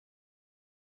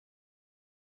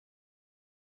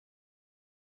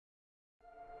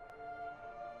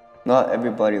Not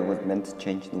everybody was meant to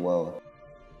change the world.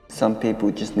 Some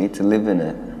people just need to live in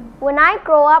it. When I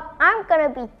grow up, I'm gonna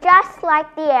be just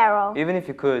like the Arrow. Even if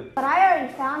you could. But I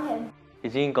already found him.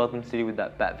 Is he in Gotham City with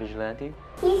that Bat Vigilante?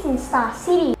 He's in Star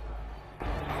City.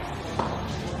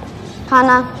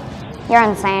 Hannah, you're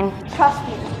insane. Trust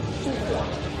me.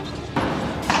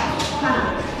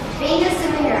 Hannah, being a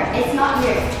superhero, it's not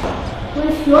you. Well,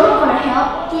 if you're not gonna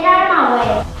help, get out of my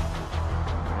way.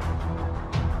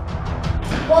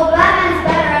 Well, Batman's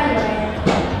better anyway.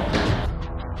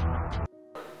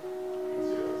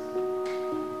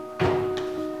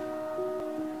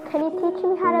 Can you teach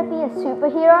me how to be a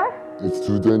superhero? It's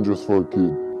too dangerous for a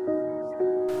kid.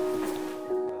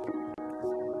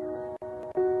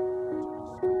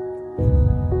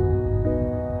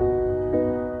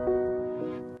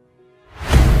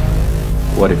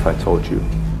 What if I told you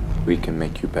we can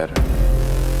make you better?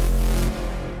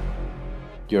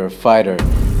 You're a fighter.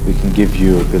 We can give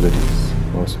you abilities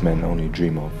most men only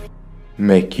dream of.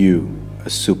 Make you a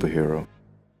superhero.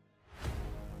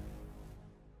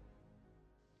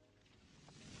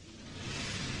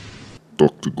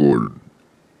 Dr. Gordon,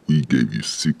 we gave you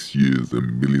 6 years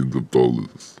and millions of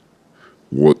dollars.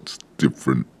 What's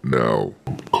different now?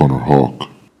 Connor Hawk.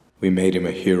 We made him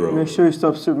a hero. Make sure you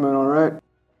stop Superman, alright?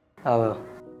 I will.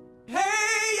 Hey,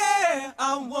 yeah,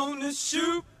 I wanna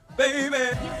shoot, baby.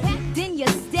 Packed in your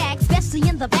stack, especially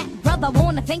in the back, brother.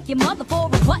 Wanna thank your mother for a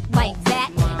butt like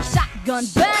that. Shotgun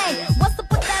bang, what's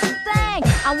up with that thing?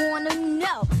 I wanna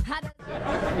know how to.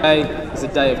 Today is a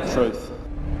day of truth.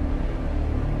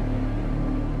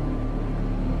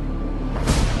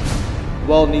 The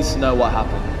world needs to know what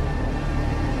happened,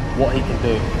 what he can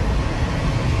do.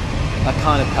 That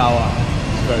kind of power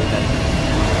is very dangerous.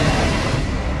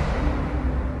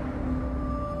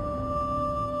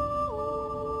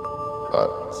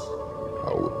 That's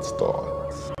how it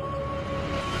starts.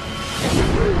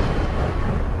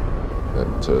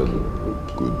 And turn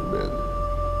good men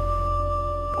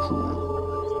cruel.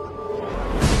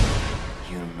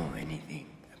 You don't know anything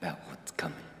about what's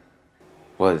coming.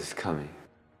 What is coming?